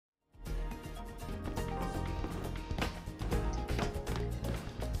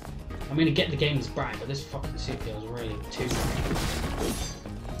I'm gonna get the game is bright, but this fucking suit feels really too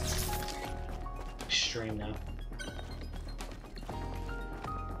extreme now.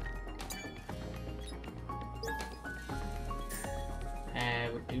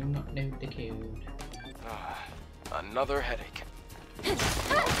 We do not know the code. Another headache.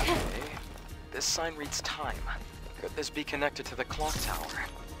 Okay. This sign reads time. Could this be connected to the clock tower?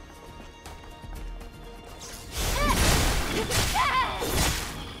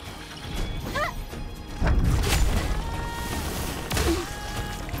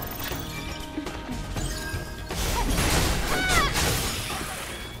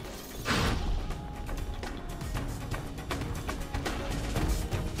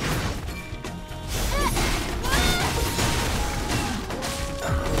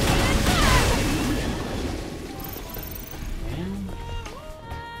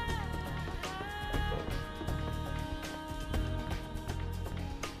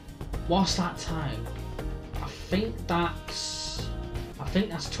 What's that time? I think that's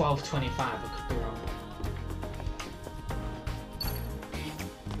 12:25. I could be wrong.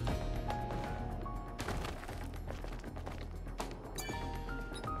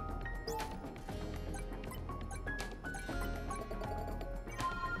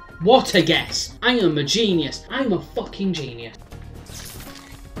 What a guess! I am a genius. I'm a fucking genius.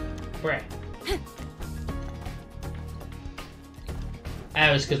 Right.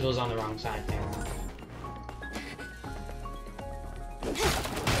 Oh, it's because we was on the wrong side there.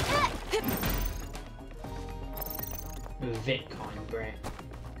 Bitcoin, Bray.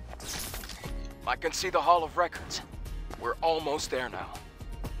 I can see the Hall of Records. We're almost there now.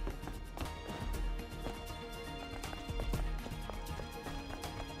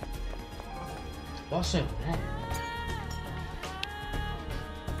 What's over there?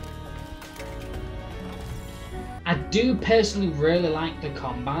 I do personally really like the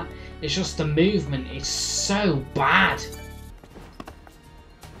combat, it's just the movement is so bad.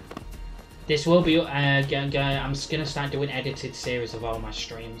 This will be, I'm just going to start doing edited series of all my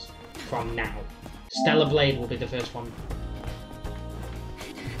streams from now. Stellar Blade will be the first one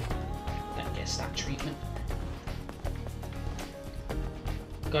that gets that treatment.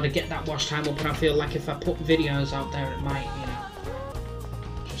 Gotta get that watch time up, and I feel like if I put videos out there it might, you know,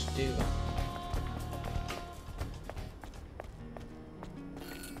 just do that.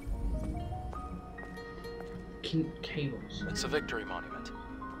 Cables. It's a victory monument.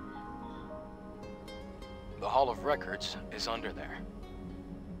 The Hall of Records is under there.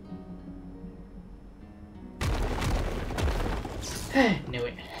 Knew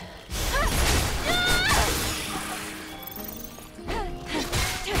it.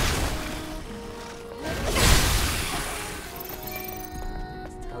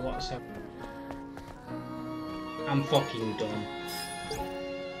 What's up? I'm fucking done.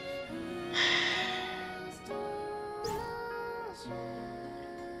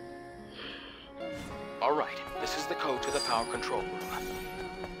 All right, this is the code to the power control room.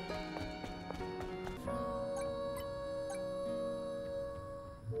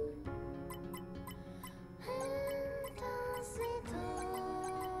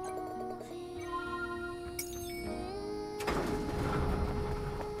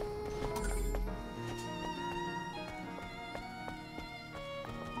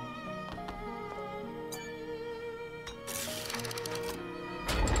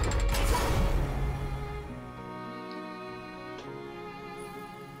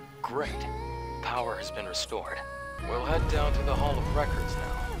 Great. Power has been restored. We'll head down to the Hall of Records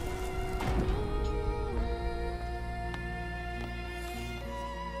now.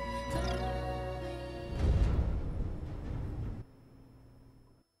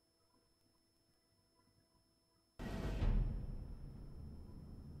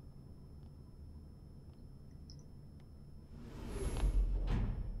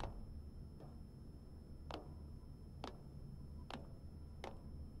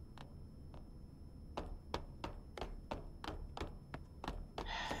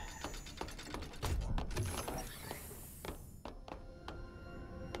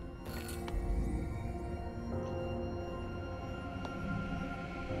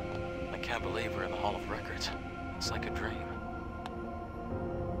 I can't believe we're in the Hall of Records. It's like a dream.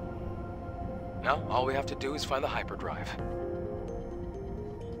 Now, all we have to do is find the hyperdrive.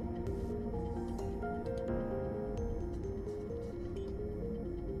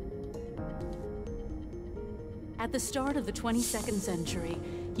 At the start of the 22nd century,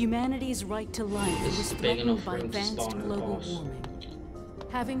 humanity's right to life was threatened by advanced global warming.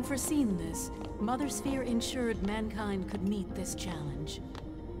 Having foreseen this, Mother Sphere ensured mankind could meet this challenge.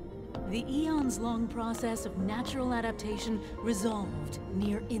 The eons-long process of natural adaptation resolved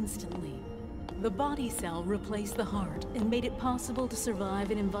near instantly. The body cell replaced the heart and made it possible to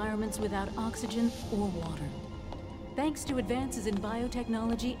survive in environments without oxygen or water. Thanks to advances in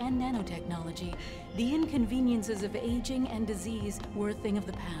biotechnology and nanotechnology, the inconveniences of aging and disease were a thing of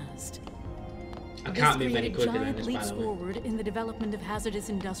the past. I can't move any quicker than giant this, leaps by the way. forward in the development of hazardous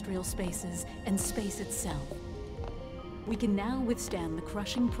industrial spaces and space itself. We can now withstand the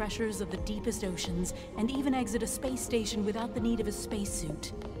crushing pressures of the deepest oceans and even exit a space station without the need of a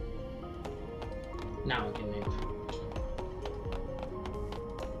spacesuit. Now we can move.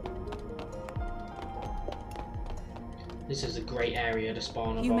 This is a great area to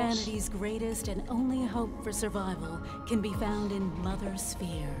spawn a boss. Humanity's greatest and only hope for survival can be found in Mother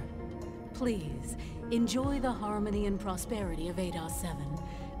Sphere. Please, enjoy the harmony and prosperity of Eidos 7,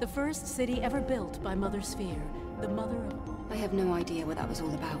 the first city ever built by Mother Sphere, the mother of... I have no idea what that was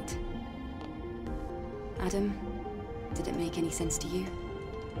all about. Adam, did it make any sense to you?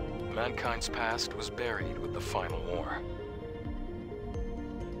 Mankind's past was buried with the final war.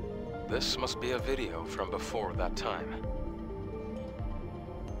 This must be a video from before that time.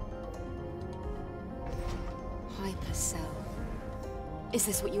 Hypercell. Is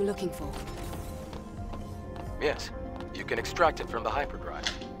this what you were looking for? Yes, you can extract it from the hyperdrive.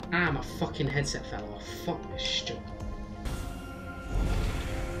 Ah, my fucking headset fell off. Fuck this shit.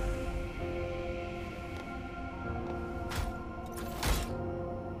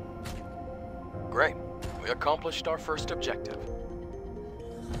 Great. We accomplished our first objective.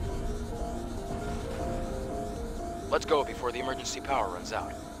 Let's go before the emergency power runs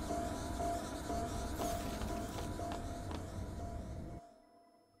out.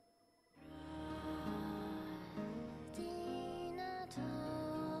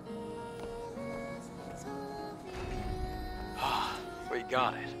 We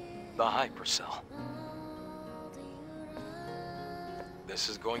got it. The hypercell. This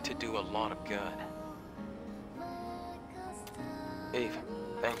is going to do a lot of good. Eve,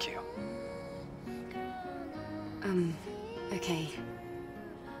 thank you. Okay.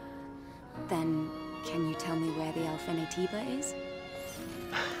 Then, can you tell me where the Alphenetiba is?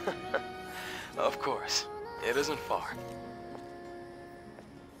 Of course. It isn't far.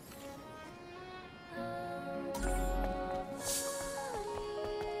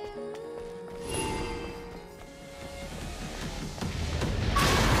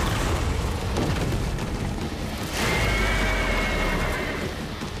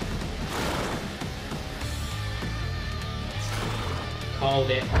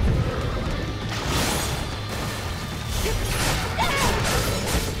 Called it.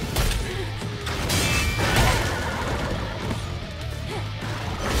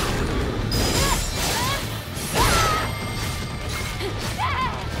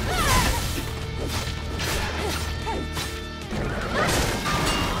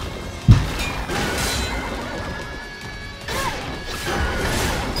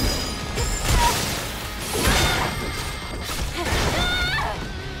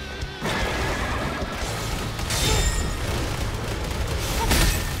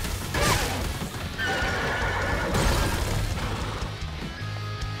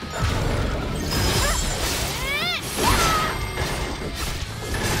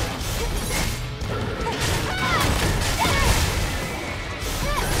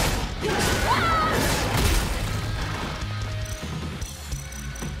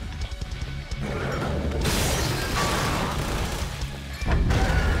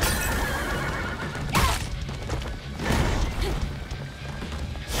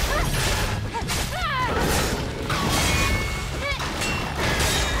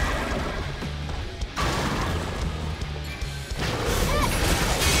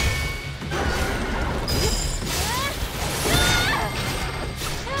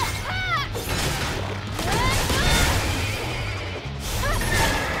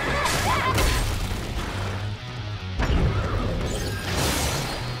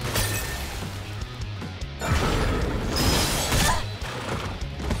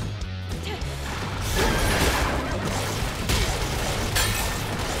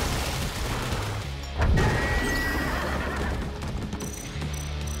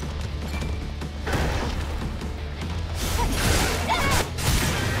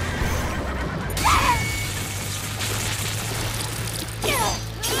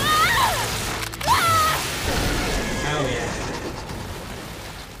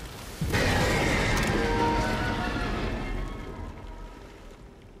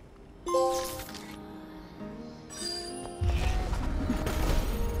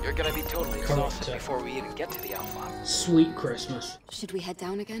 You're gonna be totally exhausted before we even get to the Alpha. Sweet Christmas. Should we head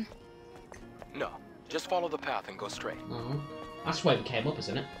down again? No, just follow the path and go straight. That's where we came up,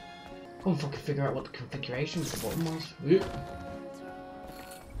 isn't it? Can't fucking figure out what the configuration of the button was. Yeah.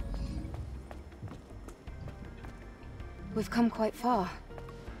 We've come quite far.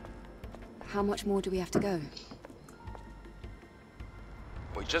 How much more do we have to go?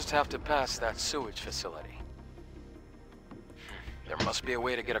 We just have to pass that sewage facility. There must be a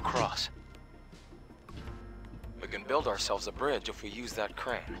way to get across. We can build ourselves a bridge if we use that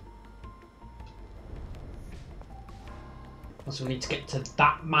crane. So we need to get to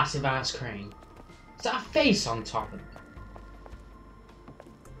that massive ass crane. Is that a face on top of it?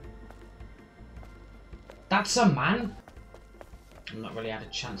 That's a man? I've not really had a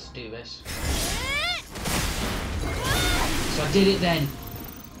chance to do this. So I did it then.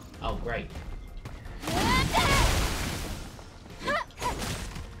 Oh, great.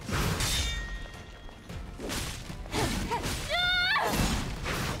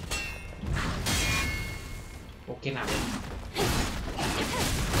 Fucking hell.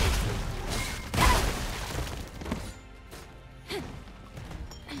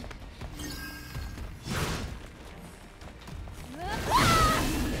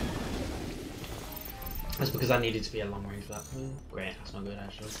 That's because I needed to be a long range for that. Great, that's not good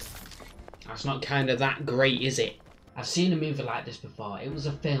actually. That's not kind of that great, is it? I've seen a movie like this before. It was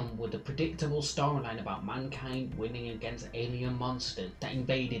a film with a predictable storyline about mankind winning against alien monsters that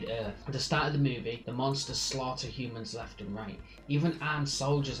invaded Earth. At the start of the movie, the monsters slaughter humans left and right. Even armed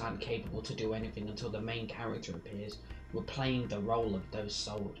soldiers aren't capable to do anything until the main character appears. We're playing the role of those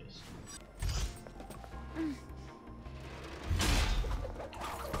soldiers.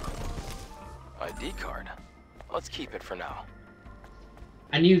 ID card. Let's keep it for now.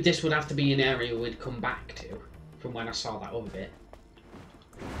 I knew this would have to be an area we'd come back to from when I saw that other bit.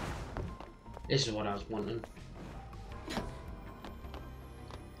 This is what I was wanting.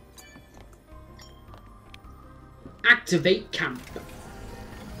 Activate camp.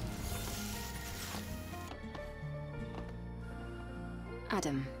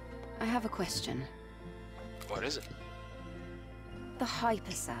 Adam, I have a question. What is it? The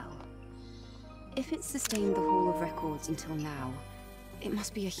hypercell. If it sustained the Hall of Records until now, it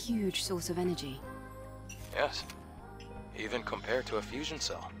must be a huge source of energy. Yes. Even compared to a fusion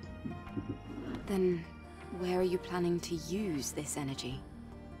cell. Then, where are you planning to use this energy?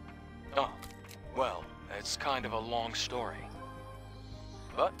 Oh, well, it's kind of a long story.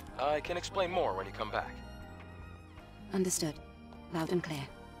 But I can explain more when you come back. Understood. Loud and clear.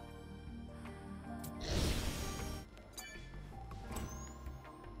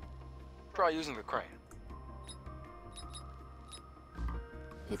 Try using the crane.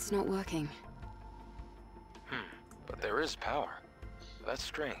 It's not working. But there is power. That's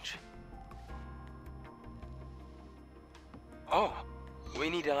strange. Oh, we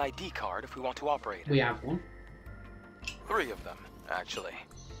need an ID card if we want to operate it. We have one. 3 of them, actually.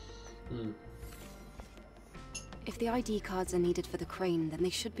 If the ID cards are needed for the crane, then they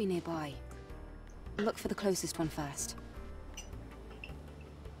should be nearby. Look for the closest one first.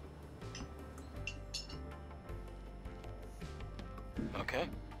 Okay,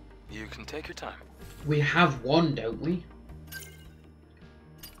 you can take your time. We have one, don't we?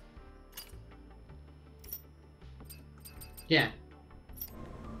 Yeah.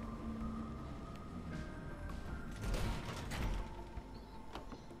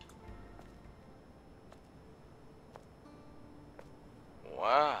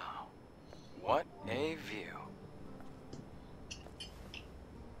 Wow, what a view.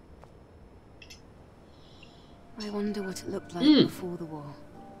 I wonder what it looked like before the war.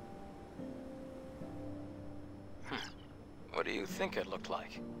 What do you think it looked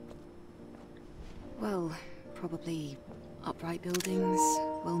like? Well, probably upright buildings,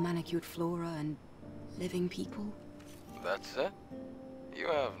 well-manicured flora, and living people. That's it? You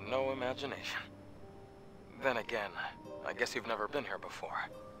have no imagination. Then again, I guess you've never been here before.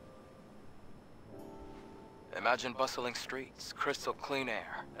 Imagine bustling streets, crystal clean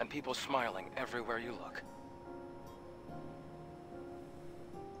air, and people smiling everywhere you look.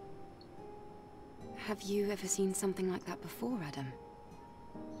 Have you ever seen something like that before, Adam?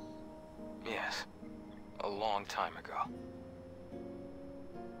 Yes, a long time ago.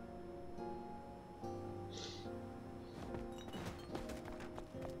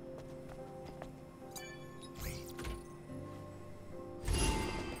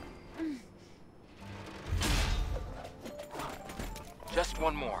 Just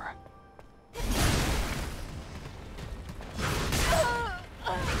one more.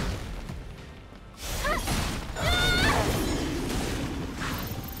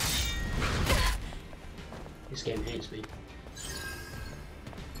 This game hates me.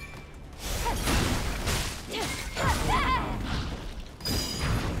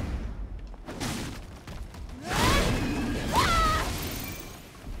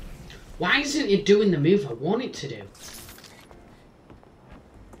 Why isn't it doing the move I want it to do?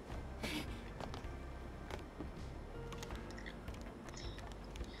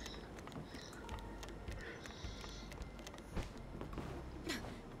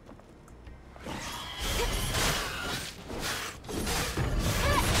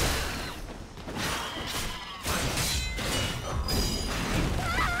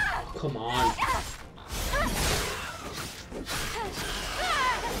 Come on.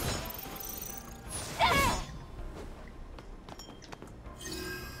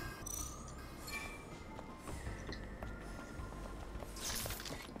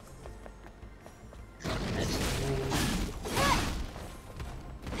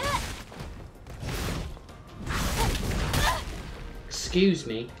 Excuse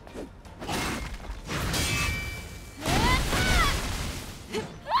me.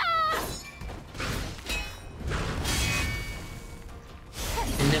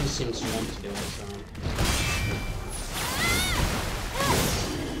 It never seems to want to do it, so.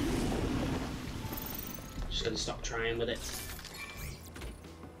 Just gonna stop trying with it.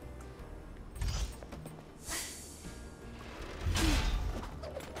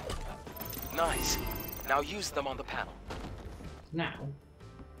 Nice. Now use them on the panel. Now,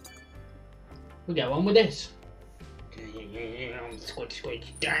 we go on with this. Squidge, squidge,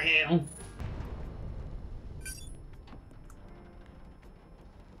 down.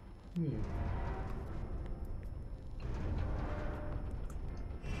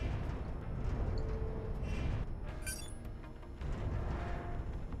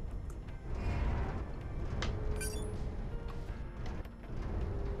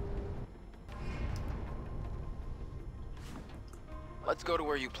 Let's go to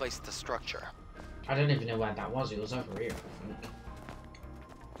where you placed the structure. I don't even know where that was. It was over here, I think.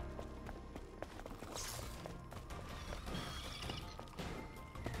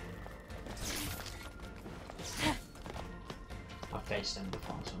 I've faced them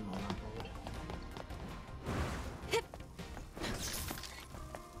before, so I'm not that bothered.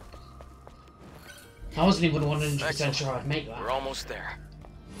 I wasn't even 100% sure I'd make that. We're almost there.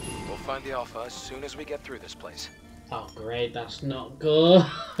 We'll find the Alpha as soon as we get through this place. Oh great, that's not good.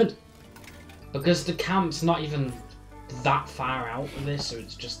 Because the camp's not even that far out of this, so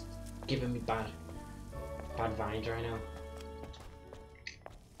it's just giving me bad vibes right now.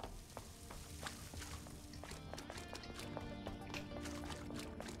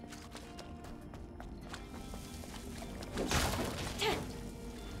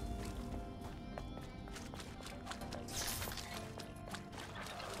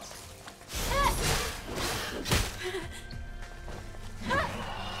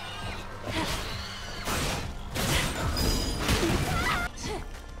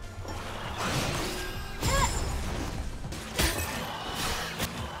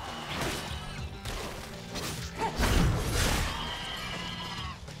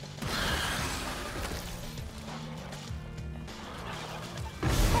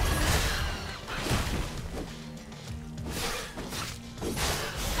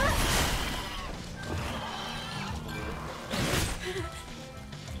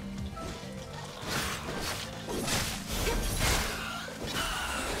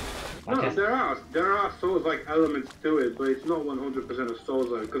 No, there are Souls-like elements to it, but it's not 100% a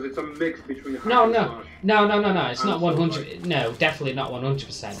Souls-like because it's a mix between. No, it's not 100. No, definitely not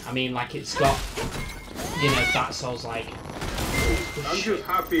 100%. I mean, like it's got, you know, that Souls-like. I'm just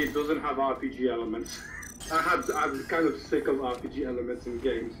happy it doesn't have RPG elements. I'm kind of sick of RPG elements in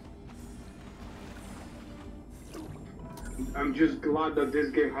games. I'm just glad that this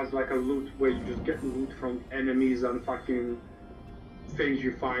game has like a loot where you just get loot from enemies and fucking things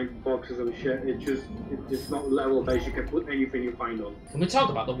you find, boxes and shit. It's not level based. You can put anything you find on. Can we talk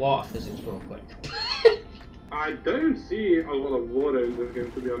about the water physics real quick? I don't see a lot of water in this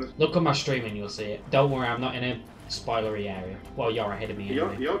game, to be honest. Look at my stream and you'll see it. Don't worry, I'm not in a spoilery area. Well, you're ahead of me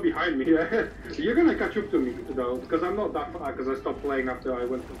anyway. You're behind me, yeah. You're gonna catch up to me, though, because I'm not that far, because I stopped playing after I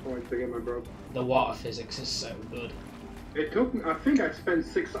went to point to get my bro. The water physics is so good. It took me, I think I spent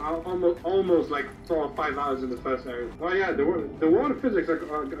 6 hours, almost like 4 or 5 hours in the first area. Oh yeah, the water physics are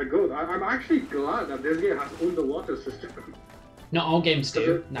good. I'm actually glad that this game has underwater system. Not all games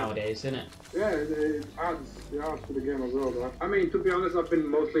do nowadays, isn't it? Yeah, it adds to the game as well, though. I mean, to be honest, I've been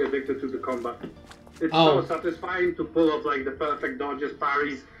mostly addicted to the combat. It's so satisfying to pull off like the perfect dodges,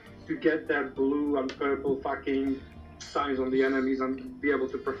 parries, to get that blue and purple fucking signs on the enemies and be able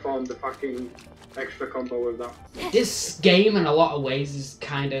to perform the fucking extra combo with that. This game in a lot of ways has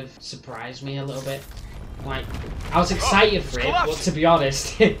kind of surprised me a little bit. Like, I was excited for it, but to be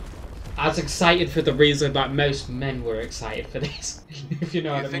honest, I was excited for the reason that most men were excited for this. If you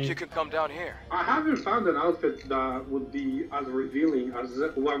know what I mean. You think you could come down here? I haven't found an outfit that would be as revealing as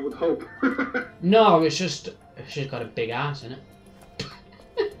one would hope. No, it's just she's got a big ass in it.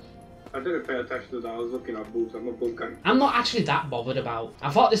 I didn't pay attention to that. I was looking at boobs. I'm a boob guy. I'm not actually that bothered about. I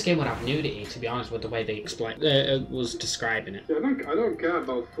thought this game would have nudity, to be honest, with the way they explained was describing it. Yeah, I don't care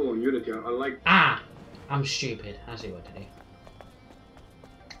about full nudity. I like. Ah, I'm stupid. I see what to do.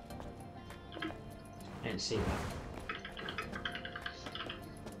 I didn't see that.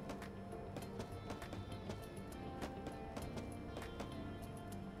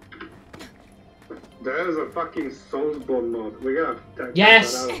 There's a fucking Soulsborne mod. We're gonna have to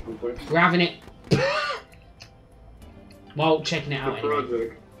Yes! that out at some point. We're having it. Well, checking it out The anyway.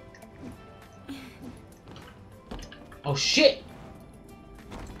 project. Oh shit!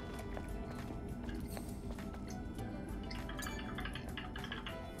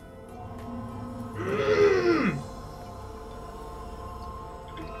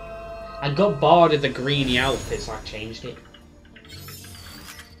 I got bored of the greeny outfit, so I changed it.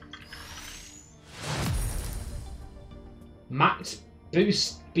 Max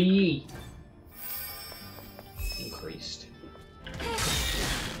boost BE increased.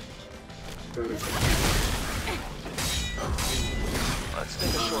 Let's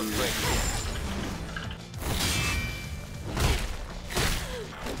take a short break.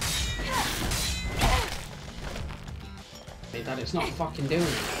 That it's not fucking doing it.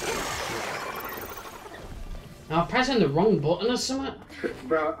 Now I'm pressing the wrong button or something.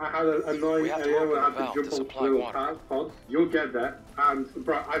 Bro, I had an annoying We have to area where I open the had to valve to jump on supply little water. pods. You'll get that. And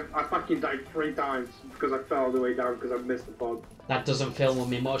bro, I fucking died 3 times because I fell all the way down because I missed the pod. That doesn't fill with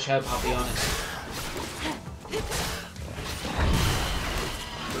me much hope, I'll be honest.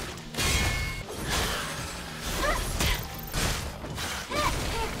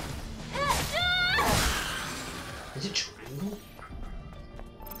 Is it triangle?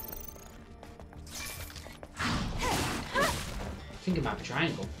 I think it might be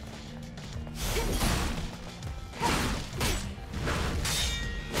triangle.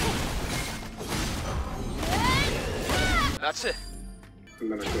 That's it. I'm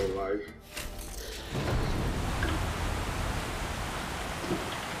gonna go live.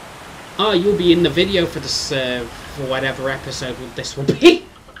 Oh, you'll be in the video for this, for whatever episode this will be.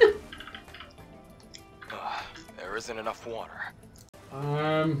 There isn't enough water.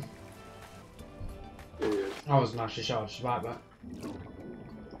 Yeah. I wasn't actually sure I was right, but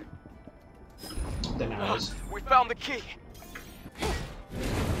then I was. We found the key.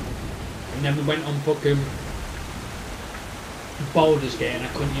 And then we went on fucking Baldur's Gate and I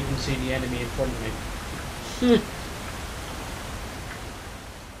couldn't even see the enemy in front of me.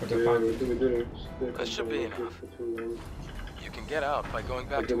 What the fuck? That should be enough. You can get out by going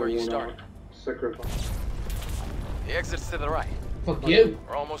back to where you started. Sacrifice. The exit's to the right. Fuck you.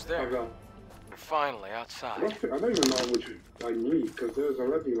 We're almost there. We're finally outside. I don't even know which I need because there's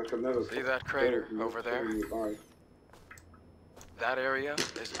already like another. See that crater over there? That area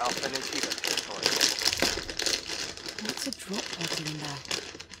is Alpha Nativa territory. What's a drop pod doing there?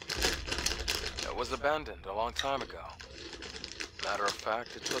 It was abandoned a long time ago. Matter of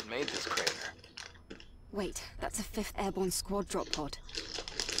fact, it's what made this crater. Wait, that's a 5th Airborne Squad drop pod.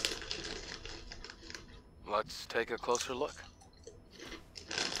 Let's take a closer look.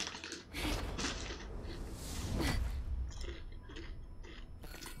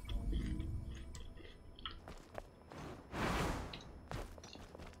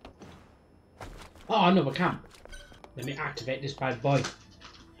 Oh, another camp. Let me activate this bad boy.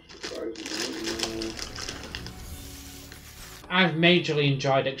 I've majorly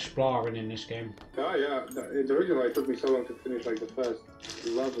enjoyed exploring in this game. Oh yeah, the reason why it took me so long to finish like the first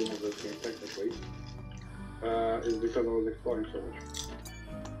level of this game technically is because I was exploring so much.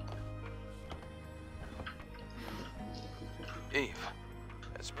 Eve,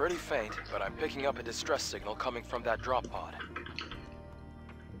 it's pretty faint, but I'm picking up a distress signal coming from that drop pod.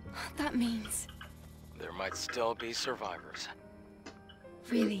 That means... There might still be survivors.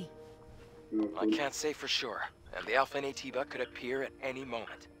 Really? I can't say for sure, and the Alpha Nativa could appear at any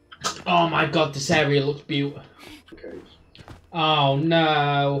moment. Oh my god, this area looks beautiful. Okay. Oh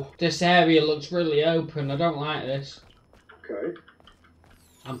no, this area looks really open. I don't like this. Okay.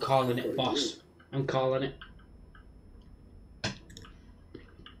 I'm calling it, boss. I'm calling it.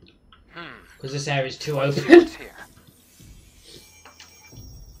 Because this area's too open. What's here?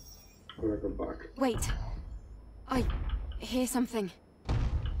 I'm gonna go back. Wait. I hear something.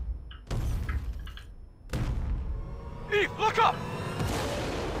 Eve, look up!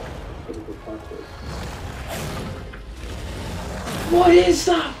 I'm gonna go backwards. What is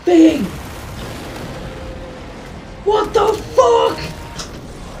that thing? What the fuck?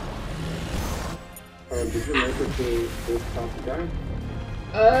 Did you make it to this top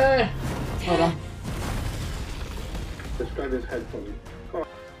guy? Hold on. Describe his head for me. Come on.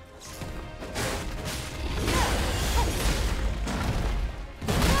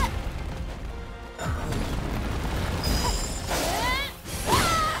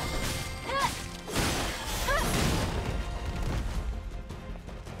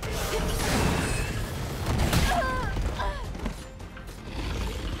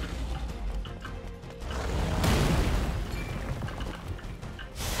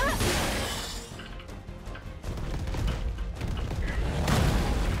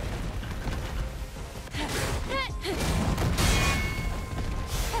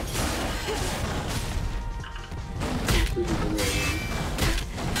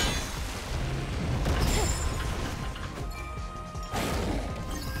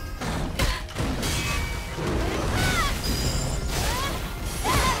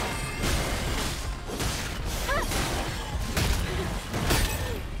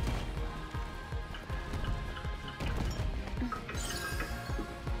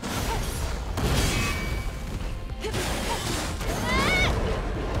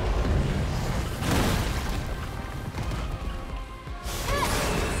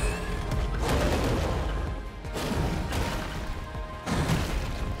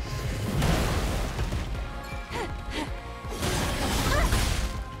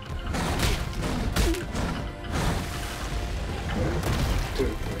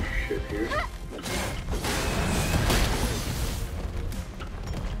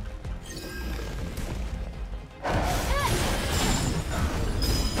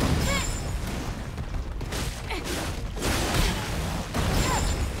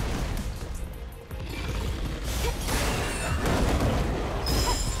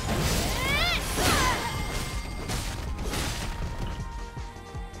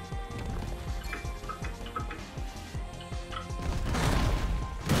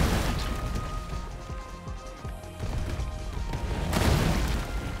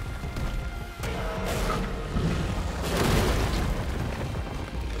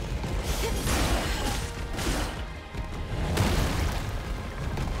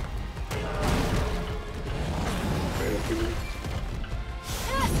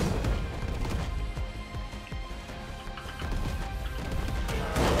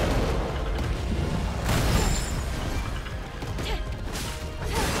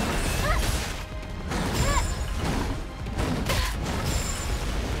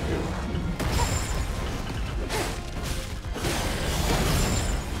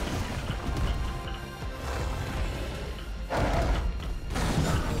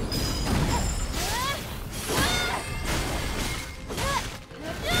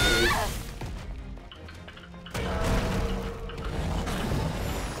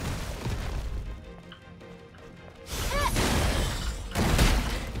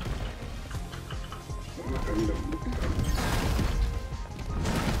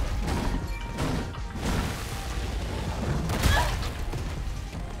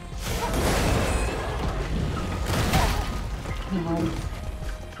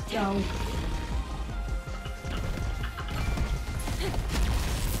 No.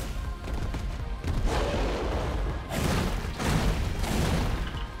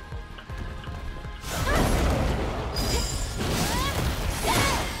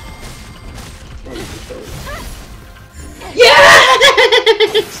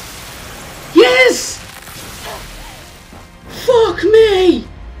 Yes! Yes! Fuck me!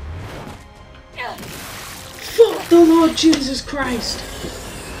 Fuck the Lord Jesus Christ!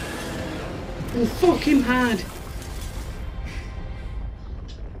 And fuck him hard.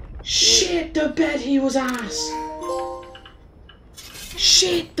 Shit the bed he was ass.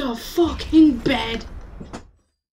 Shit the fucking bed.